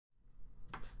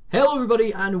Hello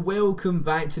everybody and welcome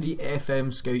back to the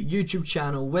FM Scout YouTube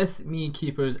channel with me,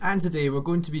 Keepers, and today we're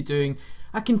going to be doing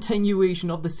a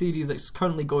continuation of the series that's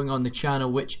currently going on the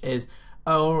channel, which is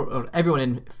everyone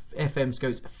in FM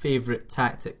Scout's favourite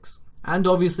tactics. And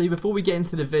obviously, before we get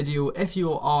into the video, if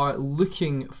you are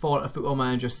looking for a Football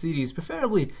Manager series,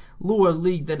 preferably lower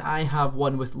league, then I have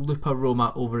one with Lupa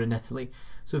Roma over in Italy.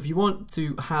 So if you want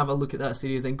to have a look at that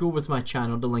series, then go over to my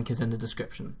channel, the link is in the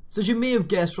description. So as you may have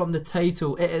guessed from the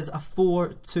title, it is a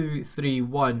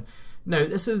 4-2-3-1. Now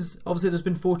this is, obviously there's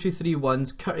been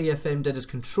 4-2-3-1s, Curry FM did his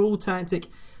control tactic.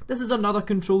 This is another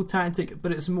control tactic,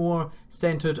 but it's more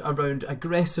centred around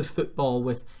aggressive football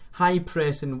with high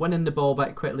pressing, winning the ball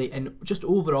back quickly, and just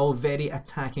overall very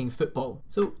attacking football.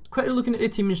 So quickly looking at the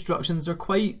team instructions, they're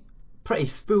pretty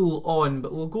full on,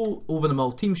 but we'll go over them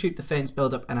all. Team shape, defence,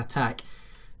 build up and attack.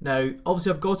 Now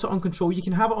obviously I've got it on control. You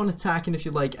can have it on attacking if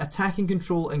you like. Attacking,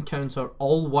 control and counter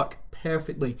all work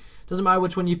perfectly. Doesn't matter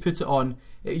which one you put it on.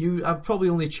 I've probably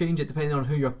only changed it depending on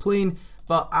who you're playing,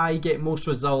 but I get most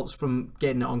results from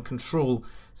getting it on control.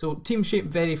 So team shape,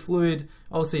 very fluid.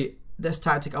 Obviously this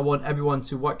tactic I want everyone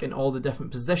to work in all the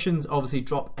different positions, obviously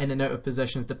drop in and out of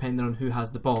positions depending on who has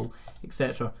the ball,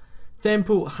 etc.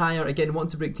 Tempo, higher, again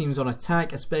want to break teams on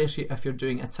attack, especially if you're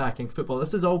doing attacking football.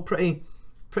 This is all pretty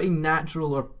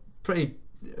natural, or pretty,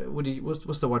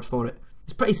 what's the word for it?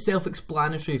 It's pretty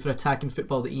self-explanatory for attacking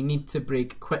football that you need to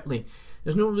break quickly.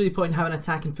 There's no really point in having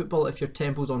attacking football if your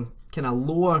tempo's on kind of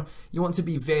lower. You want to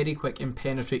be very quick and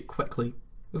penetrate quickly.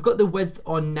 We've got the width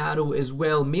on narrow as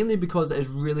well, mainly because it is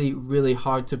really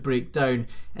hard to break down.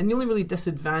 And the only really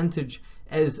disadvantage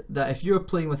is that if you're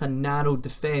playing with a narrow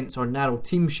defence or narrow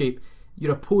team shape,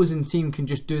 your opposing team can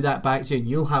just do that back to you and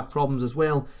you'll have problems as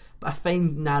well. But I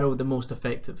find narrow the most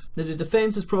effective. Now the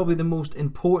defence is probably the most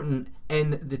important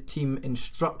in the team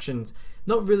instructions.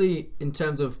 Not really in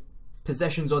terms of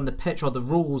positions on the pitch or the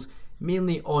roles,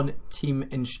 mainly on team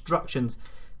instructions.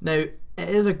 Now it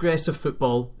is aggressive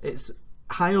football. It's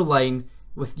higher line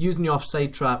with using the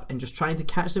offside trap and just trying to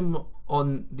catch them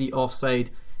on the offside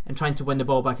and trying to win the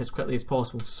ball back as quickly as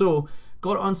possible. So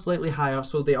got it on slightly higher,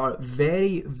 so they are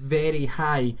very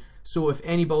high. So if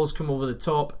any balls come over the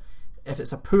top, if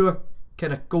it's a poor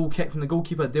kind of goal kick from the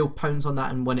goalkeeper, they'll pounce on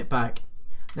that and win it back.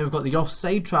 Then we've got the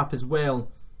offside trap as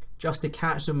well, just to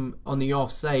catch them on the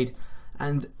offside.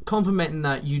 And complementing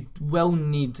that, you will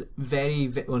need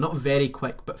well, not very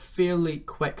quick, but fairly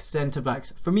quick centre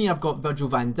backs. For me, I've got Virgil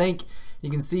van Dijk. You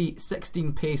can see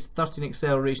 16 pace, 13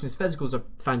 acceleration. His physicals are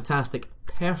fantastic,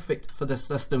 perfect for this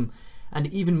system. And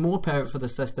even more perfect for the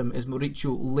system is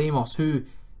Mauricio Lemos, who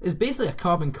is basically a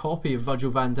carbon copy of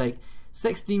Virgil van Dijk.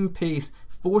 16 pace,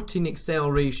 14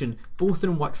 acceleration, both of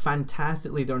them work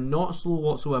fantastically. They're not slow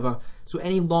whatsoever. So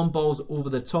any long balls over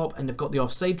the top and they've got the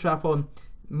offside trap on,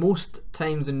 most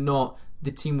times than not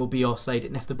the team will be offside,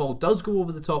 and if the ball does go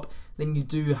over the top, then you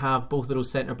do have both of those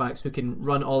centre backs who can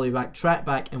run all the way back, track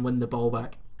back and win the ball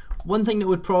back. One thing that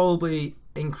would probably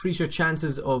increase your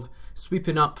chances of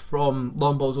sweeping up from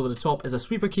long balls over the top is a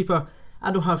sweeper keeper.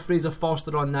 I don't have Fraser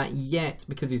Forster on that yet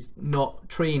because he's not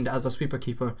trained as a sweeper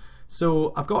keeper.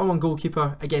 So I've got him on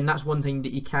goalkeeper. Again, that's one thing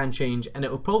that you can change and it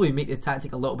will probably make the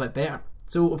tactic a little bit better.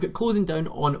 So we've got closing down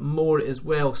on more as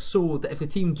well, so that if the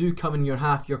team do come in your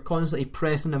half, you're constantly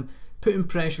pressing them, putting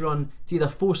pressure on to either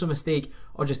force a mistake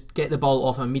or just get the ball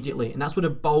off immediately. And that's where the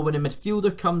ball winning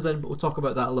midfielder comes in, but we'll talk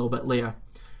about that a little bit later.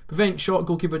 Prevent short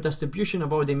goalkeeper distribution,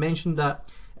 I've already mentioned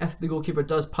that. If the goalkeeper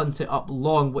does punt it up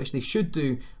long, which they should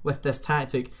do with this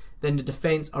tactic, then the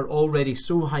defence are already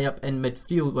so high up in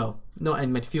midfield, well, not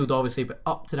in midfield obviously, but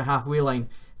up to the halfway line,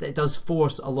 that it does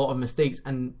force a lot of mistakes.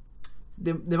 And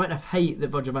the amount of height that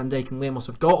Virgil van Dijk and Lemos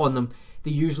have got on them,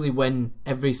 they usually win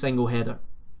every single header.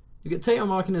 You get tighter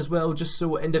marking as well, just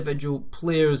so individual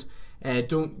players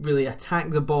don't really attack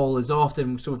the ball as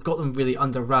often, so we've got them really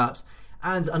under wraps.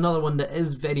 And another one that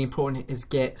is very important is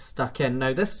get stuck in.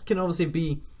 Now this can obviously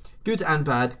be good and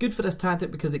bad. Good for this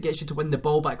tactic because it gets you to win the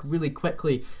ball back really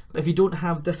quickly, but if you don't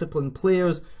have disciplined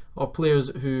players or players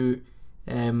who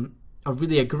are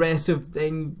really aggressive,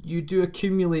 then you do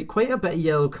accumulate quite a bit of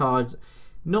yellow cards.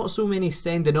 Not so many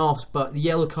sending offs, but the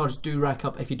yellow cards do rack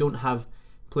up if you don't have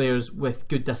players with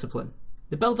good discipline.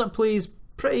 The build-up play is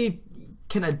pretty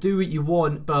kind of do what you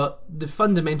want, but the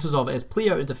fundamentals of it is play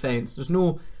out of defence. There's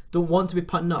no, don't want to be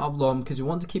putting it up long because you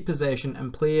want to keep possession,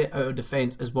 and play it out of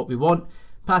defence is what we want.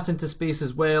 Pass into space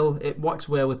as well, it works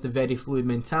well with the very fluid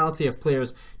mentality of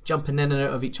players jumping in and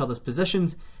out of each other's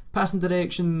positions. Passing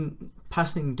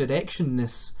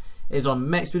directionness is on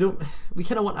mixed. We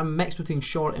kind of want a mix between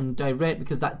short and direct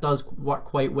because that does work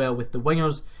quite well with the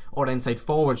wingers, or inside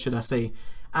forward should I say.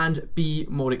 and be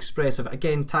more expressive.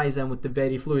 Again, ties in with the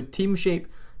very fluid team shape.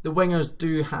 The wingers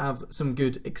do have some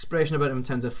good expression about them in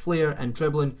terms of flair and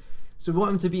dribbling, so we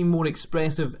want them to be more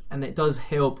expressive, and it does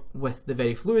help with the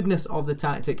very fluidness of the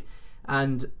tactic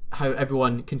and how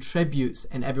everyone contributes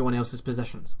in everyone else's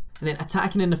positions. And then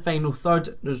attacking in the final third,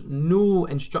 there's no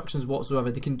instructions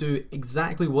whatsoever. They can do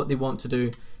exactly what they want to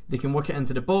do. They can work it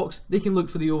into the box, they can look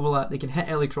for the overlap, they can hit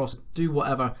early crosses, do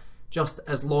whatever, just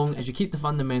as long as you keep the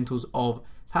fundamentals of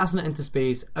passing it into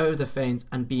space, out of defence,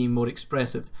 and being more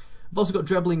expressive. We've also got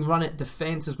dribbling, run it,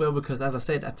 defence as well, because as I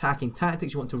said, attacking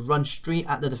tactics, you want to run straight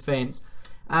at the defence.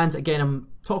 And again, I'm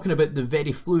talking about the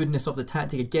very fluidness of the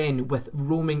tactic again with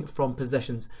roaming from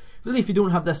positions. Really, if you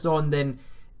don't have this on, then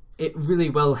it really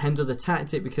will hinder the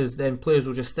tactic, because then players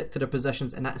will just stick to their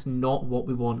positions, and that's not what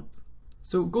we want.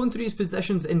 So going through these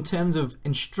positions in terms of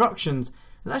instructions,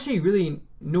 there's actually really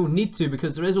no need to,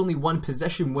 because there is only one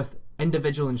position with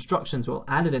individual instructions, well,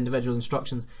 added individual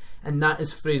instructions, and that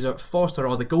is Fraser Forster,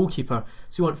 or the goalkeeper.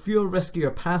 So you want fewer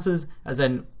riskier passes, as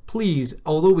in, please,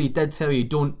 although we did tell you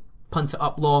don't punt it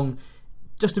up long,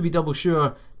 just to be double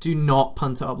sure, do not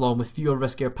punt it up long, with fewer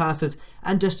riskier passes,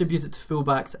 and distribute it to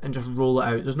fullbacks and just roll it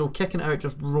out. There's no kicking it out,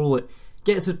 just roll it.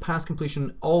 Gets the pass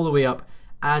completion all the way up,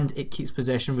 and it keeps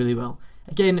possession really well.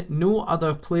 Again, no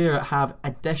other player have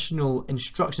additional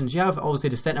instructions. You have obviously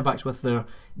the centre backs with their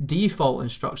default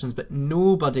instructions, but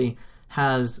nobody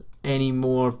has any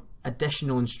more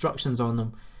additional instructions on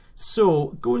them.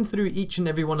 So going through each and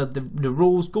every one of the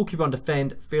roles, goalkeeper and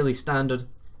defend, fairly standard.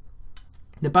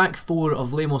 The back four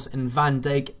of Lemos and Van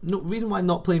Dijk, no reason why I'm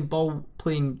not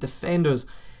playing defenders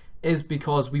is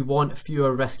because we want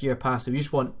fewer riskier passes. We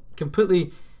just want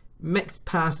completely mixed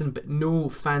passing, but no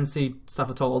fancy stuff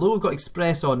at all. Although we've got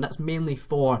express on, that's mainly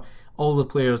for all the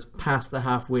players past the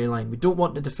halfway line. We don't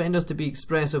want the defenders to be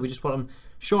expressive, we just want them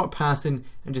short passing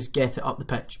and just get it up the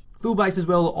pitch. Fullbacks as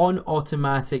well on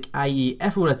automatic, i.e.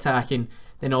 if we're attacking,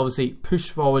 then obviously push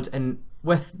forward, and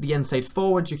with the inside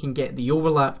forwards you can get the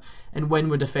overlap, and when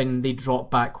we're defending they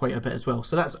drop back quite a bit as well.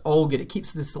 So that's all good, it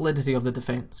keeps the solidity of the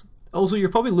defence. Also, you're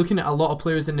probably looking at a lot of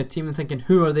players in the team and thinking,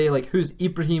 who are they? Like, who's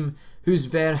Ibrahim, who's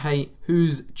Verheit,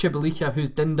 who's Chibalika, who's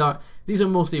Dindar? These are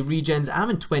mostly regens. I'm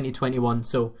in 2021,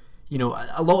 so, you know,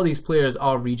 a lot of these players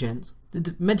are regens. The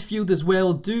midfield as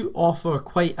well do offer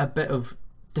quite a bit of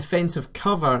defensive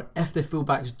cover if the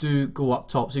fullbacks do go up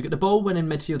top. So you've got the ball winning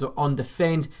midfielder on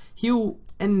defend. He'll,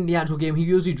 in the actual game, he'll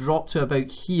usually drop to about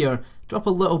here, drop a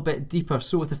little bit deeper.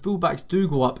 So if the fullbacks do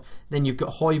go up, then you've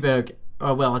got Højbjerg.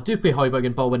 Well, I do play Højbjerg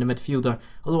in ball winning midfielder,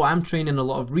 although I'm training a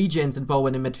lot of regens in ball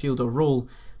winning midfielder role.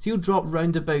 So he'll drop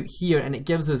round about here, and it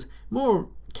gives us more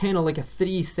kind of like a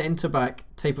 3 centre back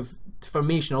type of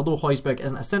formation, although Højbjerg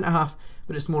isn't a centre half,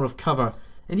 but it's more of cover.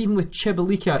 And even with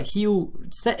Chibalika, he'll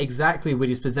sit exactly where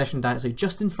he's positioned actually,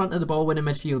 just in front of the ball winning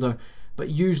midfielder, but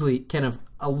usually kind of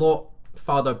a lot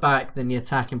farther back than the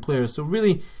attacking players. So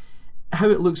really, how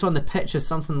it looks on the pitch is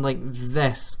something like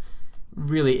this.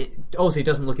 Really, it obviously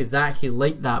doesn't look exactly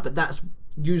like that, but that's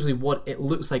usually what it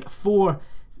looks like. 4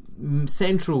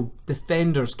 central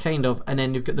defenders kind of, and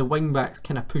then you've got the wing backs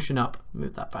kind of pushing up.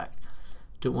 Move that back,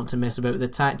 don't want to mess about with the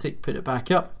tactic, put it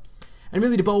back up. And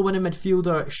really the ball winning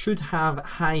midfielder should have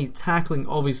high tackling.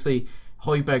 Obviously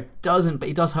Højbjerg doesn't, but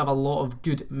he does have a lot of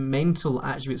good mental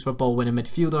attributes for a ball winning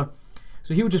midfielder.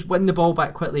 So he'll just win the ball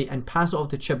back quickly and pass it off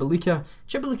to Chibalika.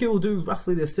 Chibalika will do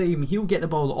roughly the same. He'll get the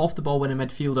ball off the ball winning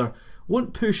midfielder,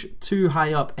 won't push too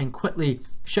high up, and quickly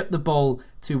ship the ball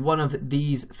to one of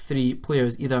these 3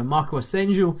 players, either Marco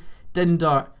Asensio,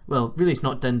 Dindar, well really it's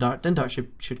not Dindar, Dindar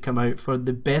should come out for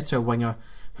the better winger,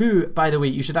 who by the way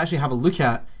you should actually have a look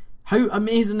at. How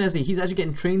amazing is he? He's actually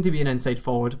getting trained to be an inside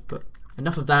forward, but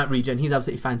enough of that regen, he's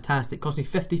absolutely fantastic, cost me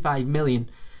 55 million.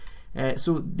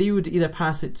 So they would either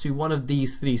pass it to one of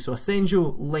these 3, so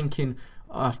Asensio, Lincoln,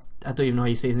 I don't even know how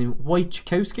you say his name,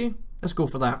 Wojciechowski, let's go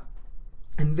for that.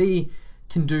 And they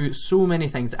can do so many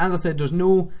things. As I said, there's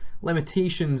no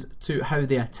limitations to how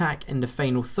they attack in the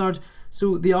final third,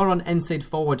 so they are on inside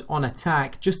forward on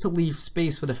attack, just to leave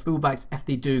space for the fullbacks if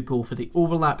they do go for the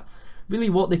overlap. Really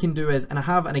what they can do is, and I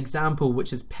have an example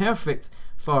which is perfect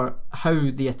for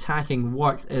how the attacking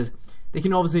works, is they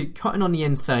can obviously cut in on the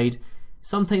inside.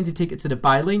 Sometimes they take it to the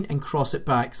byline and cross it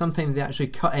back. Sometimes they actually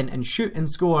cut in and shoot and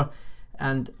score,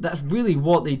 and that's really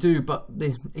what they do. But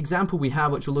the example we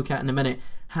have, which we'll look at in a minute,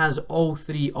 has all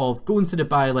 3 of going to the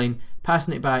byline,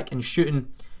 passing it back and shooting,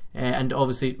 and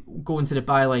obviously going to the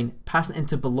byline, passing it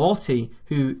into Belotti,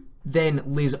 who then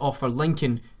lays it off for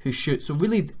Lincoln, who shoots. So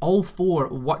really all 4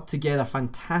 work together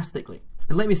fantastically.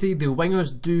 And let me say, the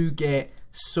wingers do get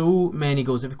so many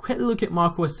goals. If we quickly look at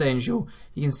Marco Asensio,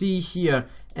 you can see here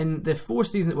in the 4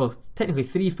 seasons, well, technically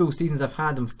 3 full seasons I've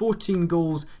had them, 14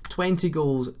 goals, 20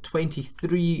 goals,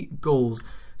 23 goals.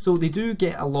 So they do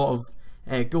get a lot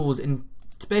of goals, and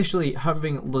especially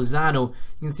having Lozano.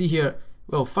 You can see here,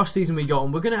 well, first season we got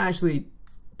him. We're going to actually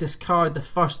discard the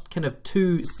first kind of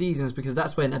 2 seasons because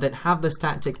that's when I didn't have this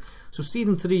tactic. So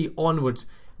season 3 onwards,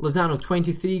 Lozano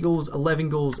 23 goals, 11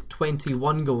 goals,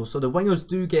 21 goals. So the wingers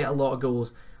do get a lot of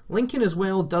goals. Lincoln as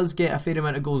well does get a fair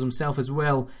amount of goals himself as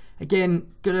well.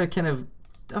 Again, gonna kind of,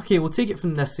 okay, we'll take it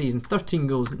from this season. 13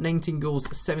 goals, 19 goals,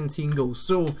 17 goals.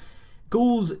 So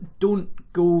goals don't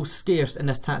go scarce in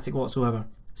this tactic whatsoever.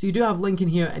 So you do have Lincoln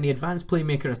here in the advanced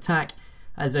playmaker attack,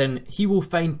 as in he will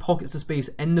find pockets of space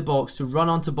in the box to run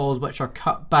onto balls which are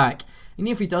cut back. And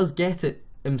if he does get it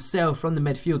himself from the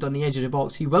midfield on the edge of the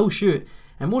box, he will shoot,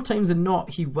 and more times than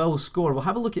not he will score. We'll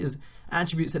have a look at his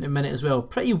attributes in a minute as well.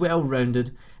 Pretty well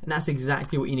rounded, and that's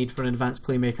exactly what you need for an advanced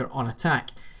playmaker on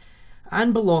attack.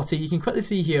 And Belotti, you can quickly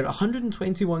see here,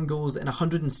 121 goals and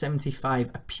 175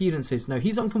 appearances. Now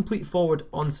he's on complete forward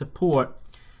on support,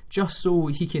 just so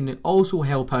he can also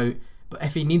help out, but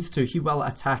if he needs to, he will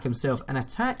attack himself, and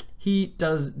attack he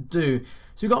does do.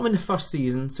 So we got him in the first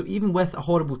season, so even with a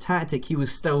horrible tactic he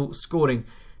was still scoring.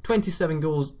 27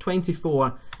 goals,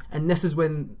 24, and this is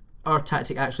when our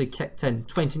tactic actually kicked in.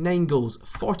 29 goals,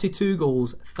 42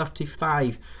 goals,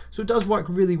 35. So it does work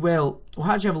really well. We'll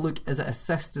actually have a look as it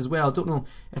assists as well. I don't know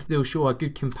if they'll show a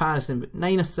good comparison, but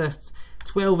 9 assists,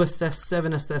 12 assists,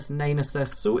 7 assists, 9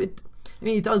 assists. So I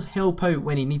mean, he does help out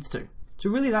when he needs to. So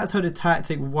really that's how the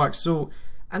tactic works. So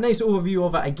a nice overview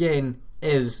of it again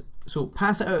is, so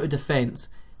pass it out of defence.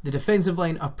 The defensive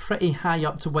line are pretty high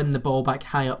up to win the ball back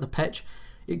high up the pitch.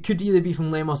 It could either be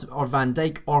from Lemos or Van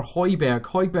Dijk or Højbjerg.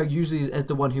 Højbjerg usually is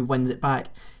the one who wins it back.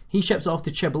 He ships it off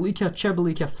to Čebalika.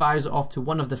 Čebalika fires it off to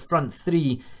one of the front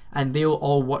 3, and they'll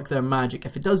all work their magic.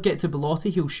 If it does get to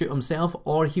Belotti, he'll shoot himself,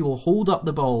 or he will hold up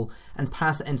the ball and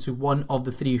pass it into one of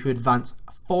the 3 who advance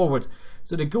forward.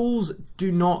 So the goals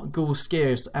do not go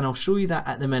scarce, and I'll show you that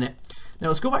at the minute. Now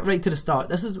let's go back right to the start.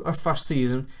 This is our first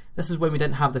season. This is when we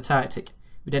didn't have the tactic.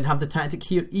 We didn't have the tactic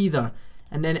here either.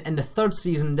 And then in the 3rd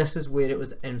season, this is where it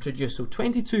was introduced. So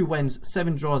 22 wins,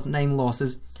 7 draws, 9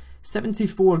 losses,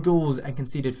 74 goals and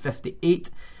conceded 58.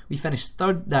 We finished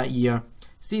 3rd that year.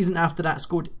 Season after that,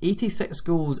 scored 86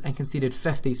 goals and conceded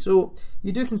 50. So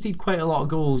you do concede quite a lot of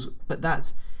goals, but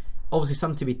that's obviously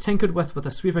something to be tinkered with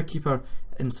a sweeper keeper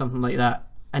and something like that.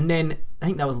 And then, I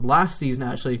think that was last season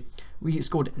actually, we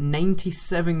scored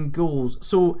 97 goals.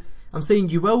 So I'm saying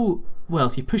you will, well,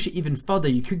 if you push it even further,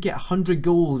 you could get 100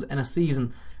 goals in a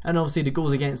season, and obviously the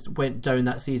goals against went down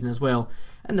that season as well.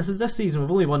 And this is this season,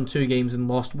 we've only won 2 games and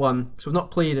lost 1, so we've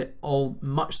not played it all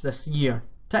much this year.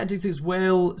 Tactics as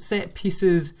well, set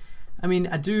pieces. I mean,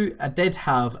 I did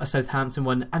have a Southampton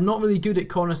one. I'm not really good at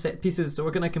corner set pieces, so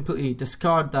we're going to completely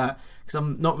discard that because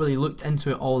I'm not really looked into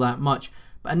it all that much.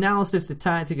 But analysis, the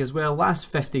tactic as well, last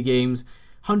 50 games,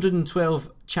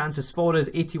 112 chances for us,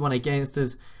 81 against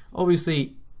us.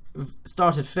 Obviously, we've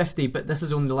started 50, but this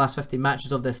is only the last 50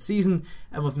 matches of this season,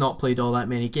 and we've not played all that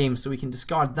many games, so we can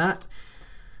discard that.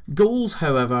 Goals,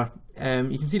 however,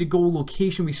 you can see the goal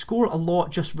location. We score a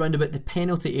lot just round about the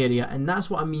penalty area, and that's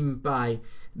what I mean by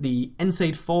the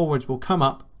inside forwards will come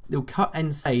up, they'll cut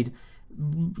inside.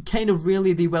 Kind of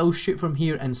rarely they will shoot from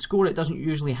here and score. It doesn't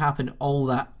usually happen all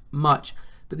that much,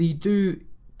 but they do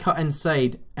cut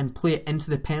inside and play it into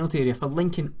the penalty area for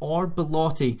Lincoln or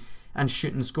Belotti and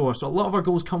shoot and score. So a lot of our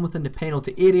goals come within the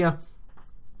penalty area,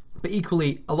 but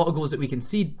equally a lot of goals that we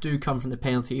concede do come from the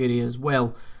penalty area as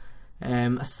well.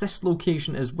 Assist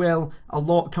location as well, a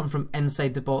lot come from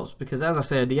inside the box, because as I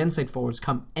said, the inside forwards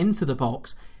come into the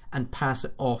box and pass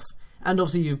it off. And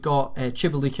obviously you've got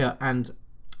Čebalika and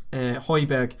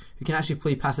Højbjerg, who can actually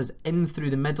play passes in through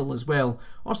the middle as well,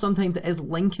 or sometimes it is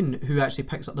Lincoln who actually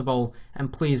picks up the ball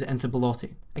and plays it into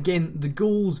Belotti. Again, the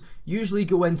goals usually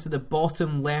go into the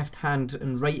bottom left hand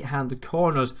and right hand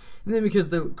corners, and then because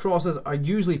the crosses are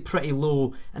usually pretty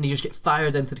low and they just get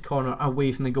fired into the corner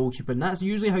away from the goalkeeper, and that's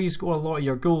usually how you score a lot of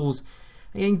your goals.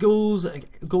 Again, goals,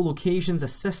 goal locations,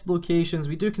 assist locations,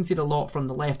 we do concede a lot from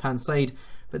the left hand side,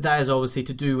 but that is obviously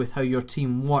to do with how your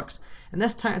team works. And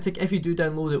this tactic, if you do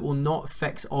download it, will not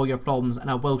fix all your problems, and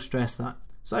I will stress that.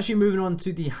 So actually moving on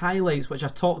to the highlights, which I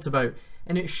talked about,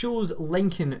 and it shows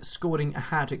Lincoln scoring a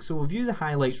hat-trick. So we'll view the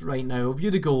highlights right now, we'll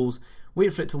view the goals,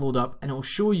 wait for it to load up, and it will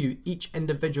show you each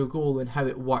individual goal and how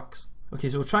it works. Okay,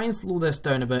 so we'll try and slow this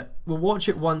down a bit. We'll watch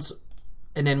it once,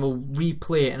 and then we'll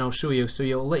replay it and I'll show you, so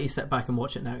I'll let you sit back and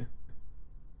watch it now.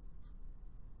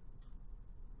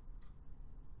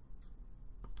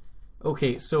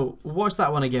 Okay, so watch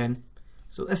that one again.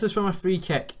 So this is from a free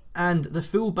kick, and the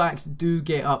full-backs do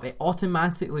get up. It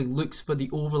automatically looks for the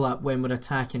overlap when we're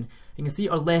attacking. You can see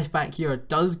our left back here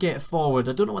does get forward.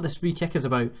 I don't know what this free kick is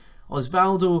about.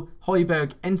 Osvaldo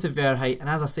Højbjerg into Verheit, and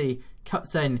as I say,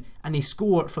 cuts in, and they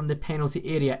score from the penalty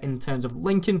area in terms of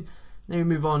Lincoln. Now we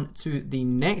move on to the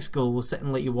next goal. We'll sit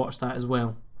and let you watch that as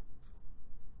well.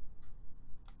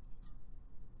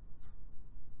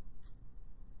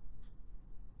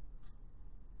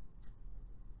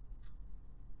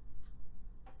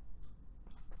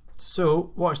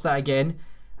 So, watch that again.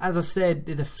 As I said,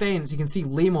 the defence, you can see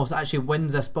Lemos actually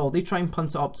wins this ball. They try and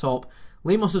punt it up top.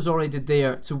 Lemos is already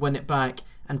there to win it back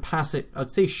and pass it,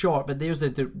 I'd say short, but there's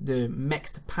the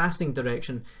mixed passing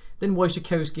direction. Then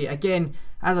Wojciechowski, again,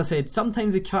 as I said,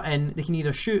 sometimes they cut in, they can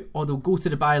either shoot or they'll go to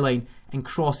the byline and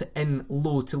cross it in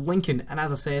low to Lincoln. And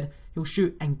as I said, he'll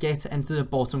shoot and get it into the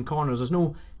bottom corners. There's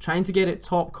no trying to get it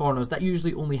top corners. That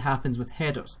usually only happens with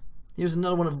headers. Here's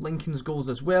another one of Lincoln's goals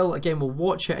as well. Again, we'll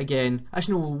watch it again.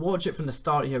 Actually, no, we'll watch it from the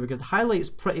start here because the highlight's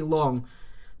pretty long.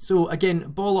 So again,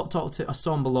 ball up top to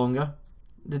Assombalonga.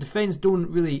 The defence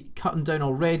don't really cut him down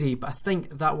already, but I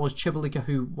think that was Chibalika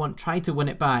who tried to win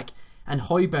it back, and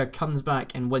Højbjerg comes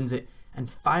back and wins it and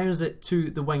fires it to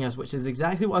the wingers, which is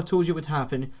exactly what I told you would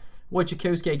happen.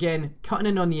 Wojciechowski again cutting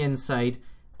in on the inside,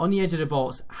 on the edge of the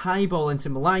box, high ball into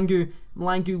Malangu.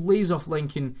 Malangu lays off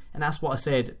Lincoln, and that's what I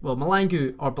said. Well,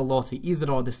 Malangu or Belotti,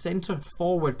 either or, the centre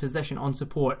forward position on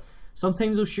support.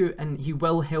 Sometimes he'll shoot and he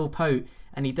will help out,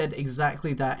 and he did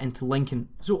exactly that into Lincoln.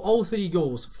 So all three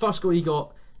goals. First goal, he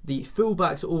got the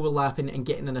full-backs overlapping and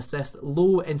getting an assist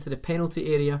low into the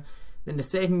penalty area. Then the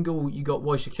second goal, you got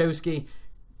Wojciechowski,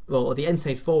 well, the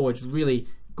inside forwards really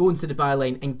going to the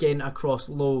byline and getting across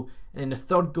low. And in the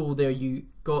third goal there, you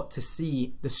got to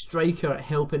see the striker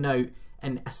helping out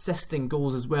and assisting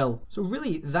goals as well. So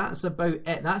really, that's about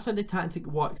it. That's how the tactic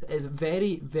works. It's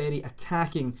very, very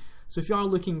attacking. So if you are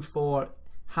looking for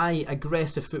high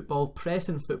aggressive football,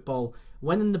 pressing football,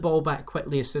 winning the ball back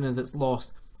quickly as soon as it's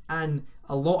lost, and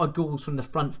a lot of goals from the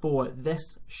front four,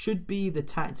 this should be the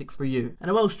tactic for you. And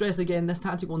I will stress again, this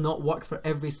tactic will not work for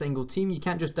every single team. You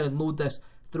can't just download this,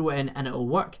 throw it in, and it'll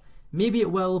work. Maybe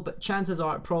it will, but chances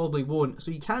are it probably won't.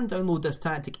 So you can download this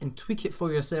tactic and tweak it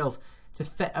for yourself to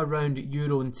fit around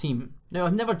your own team. Now,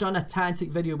 I've never done a tactic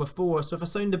video before, so if I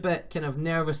sound a bit kind of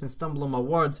nervous and stumble on my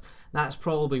words, that's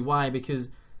probably why, because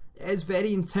it is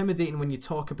very intimidating when you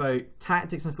talk about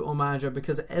tactics in Football Manager,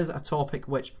 because it is a topic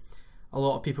which a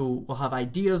lot of people will have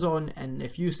ideas on, and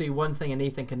if you say one thing and they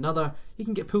think another, you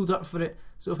can get pulled up for it.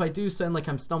 So if I do sound like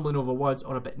I'm stumbling over words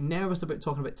or a bit nervous about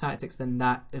talking about tactics, then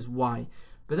that is why.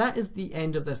 But that is the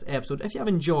end of this episode. If you have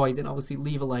enjoyed, then obviously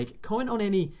leave a like, comment on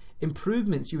any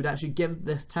improvements you would actually give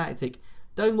this tactic,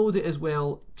 download it as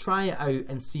well, try it out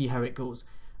and see how it goes.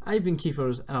 I've been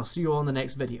Keepers, and I'll see you all in the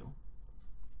next video.